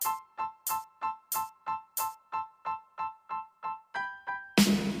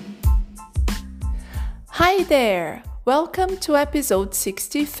Hi there! Welcome to episode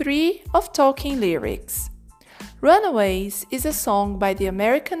 63 of Talking Lyrics. Runaways is a song by the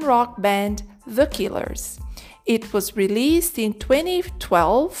American rock band The Killers. It was released in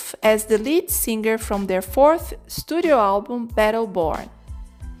 2012 as the lead singer from their fourth studio album, Battleborn.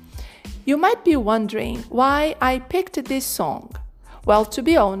 You might be wondering why I picked this song. Well, to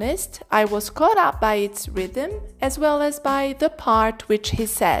be honest, I was caught up by its rhythm as well as by the part which he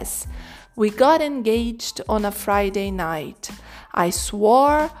says, "We got engaged on a Friday night. I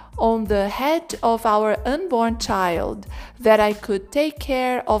swore on the head of our unborn child that I could take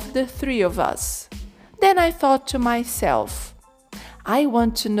care of the three of us." Then I thought to myself, I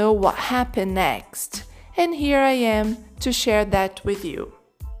want to know what happened next, and here I am to share that with you.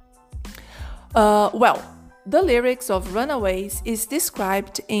 The lyrics of Runaways is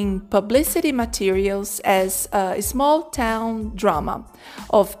described in publicity materials as a small town drama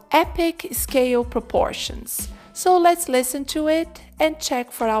of epic scale proportions. So let's listen to it and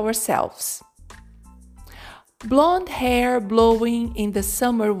check for ourselves. Blonde hair blowing in the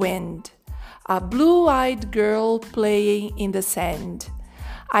summer wind, a blue-eyed girl playing in the sand.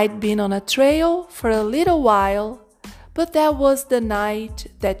 I'd been on a trail for a little while, but that was the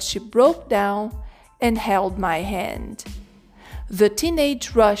night that she broke down and held my hand. "The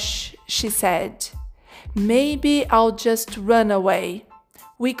teenage rush," she said. "Maybe I'll just run away.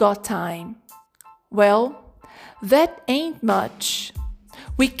 We got time." Well, that ain't much.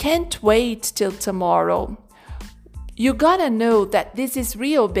 We can't wait till tomorrow. You gotta know that this is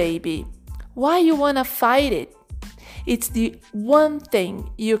real, baby. Why you wanna fight it? It's the one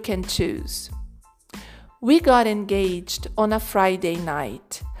thing you can choose. We got engaged on a Friday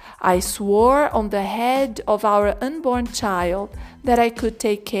night. I swore on the head of our unborn child that I could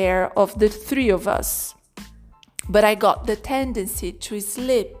take care of the three of us. But I got the tendency to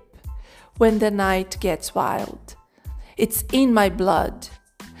slip when the night gets wild. It's in my blood.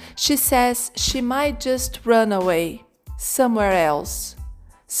 She says she might just run away, somewhere else,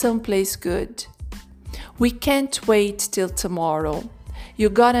 someplace good. We can't wait till tomorrow. You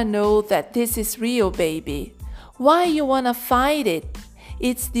gotta know that this is real, baby. Why you wanna fight it?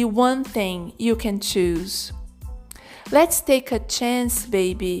 It's the one thing you can choose. Let's take a chance,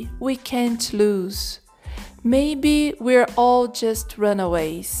 baby. We can't lose. Maybe we're all just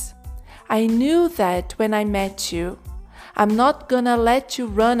runaways. I knew that when I met you. I'm not gonna let you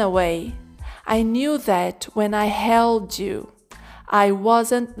run away. I knew that when I held you. I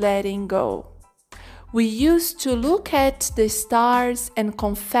wasn't letting go. We used to look at the stars and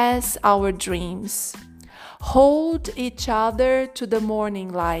confess our dreams. Hold each other to the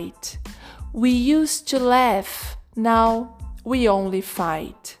morning light. We used to laugh, now we only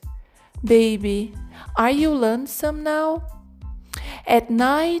fight. Baby, are you lonesome now? At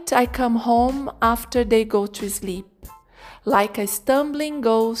night I come home after they go to sleep. Like a stumbling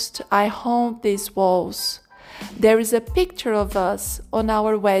ghost, I haunt these walls. There is a picture of us on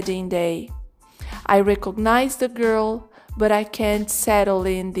our wedding day. I recognize the girl, but I can't settle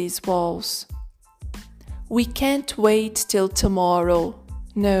in these walls. We can't wait till tomorrow.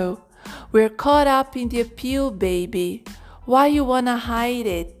 No, we're caught up in the appeal, baby. Why you wanna hide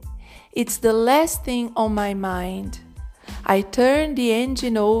it? It's the last thing on my mind. I turn the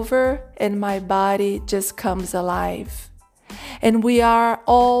engine over and my body just comes alive. And we are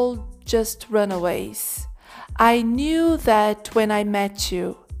all just runaways. I knew that when I met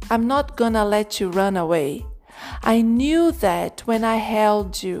you. I'm not gonna let you run away. I knew that when I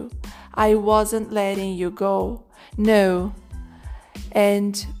held you. I wasn't letting you go. No.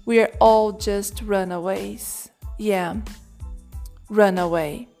 And we're all just runaways. Yeah.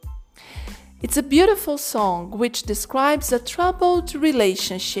 Runaway. It's a beautiful song which describes a troubled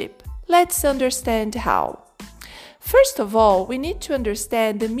relationship. Let's understand how. First of all, we need to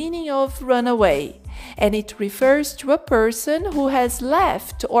understand the meaning of runaway, and it refers to a person who has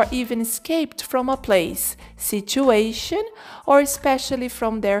left or even escaped from a place, situation, or especially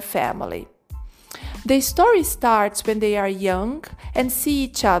from their family. The story starts when they are young and see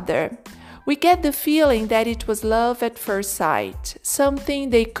each other. We get the feeling that it was love at first sight,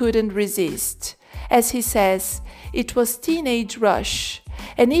 something they couldn't resist. As he says, it was teenage rush.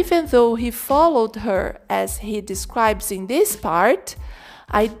 And even though he followed her, as he describes in this part,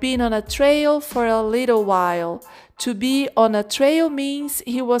 I'd been on a trail for a little while. To be on a trail means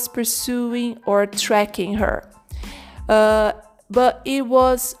he was pursuing or tracking her. But it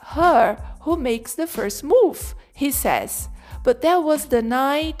was her who makes the first move, he says. But that was the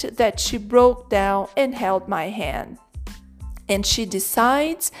night that she broke down and held my hand. And she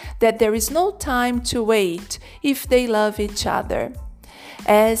decides that there is no time to wait if they love each other.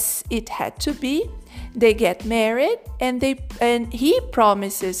 As it had to be, They get married, and he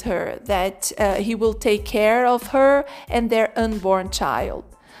promises her that he will take care of her and their unborn child.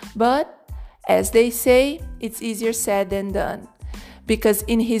 But as they say, it's easier said than done. Because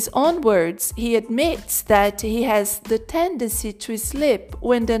in his own words, he admits that he has the tendency to sleep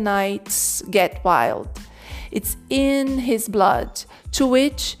when the nights get wild. It's in his blood, to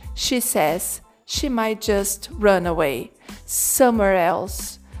which she says she might just run away, somewhere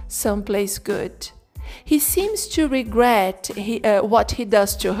else, someplace good. He seems to regret what he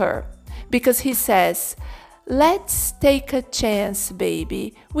does to her, because he says, "Let's take a chance,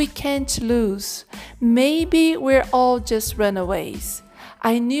 baby. We can't lose. Maybe we're all just runaways.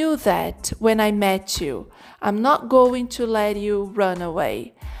 I knew that when I met you. I'm not going to let you run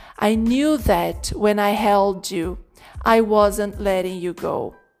away. I knew that when I held you. I wasn't letting you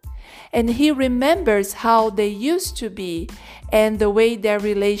go." And he remembers how they used to be and the way their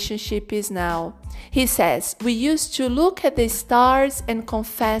relationship is now. He says, "We used to look at the stars and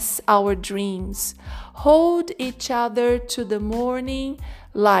confess our dreams, hold each other to the morning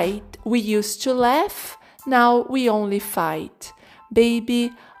light. We used to laugh, now we only fight.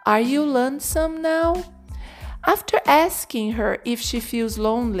 Baby, are you lonesome now?" After asking her if she feels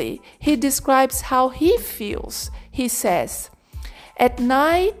lonely, he describes how he feels. He says, "At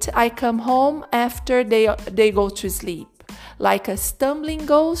night, I come home after they go to sleep. Like a stumbling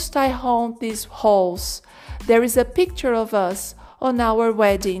ghost, I haunt these halls. There is a picture of us on our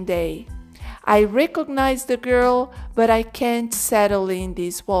wedding day. I recognize the girl, but I can't settle in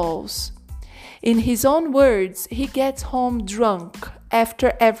these walls." In his own words, he gets home drunk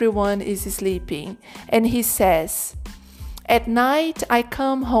after everyone is sleeping, and he says, "At night, I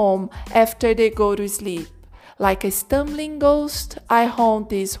come home after they go to sleep. Like a stumbling ghost, I haunt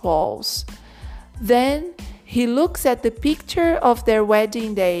these walls." Then he looks at the picture of their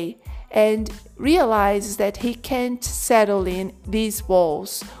wedding day and realizes that he can't settle in these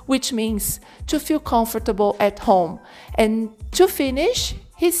walls, which means to feel comfortable at home. And to finish,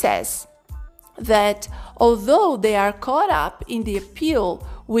 he says that although they are caught up in the appeal,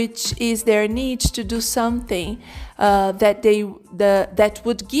 which is their need to do something that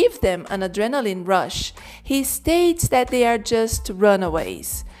would give them an adrenaline rush, he states that they are just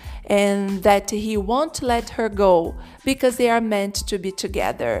runaways and that he won't let her go because they are meant to be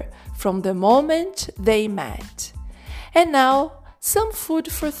together from the moment they met. And now, some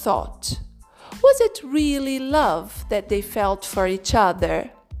food for thought. Was it really love that they felt for each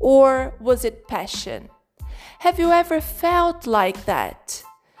other, or was it passion? Have you ever felt like that?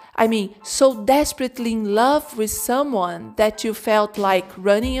 I mean, so desperately in love with someone that you felt like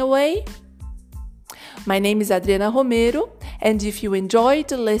running away? My name is Adriana Romero, and if you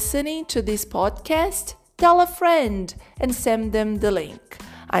enjoyed listening to this podcast, tell a friend and send them the link.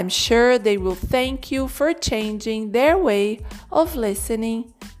 I'm sure they will thank you for changing their way of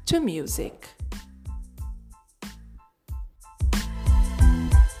listening to music.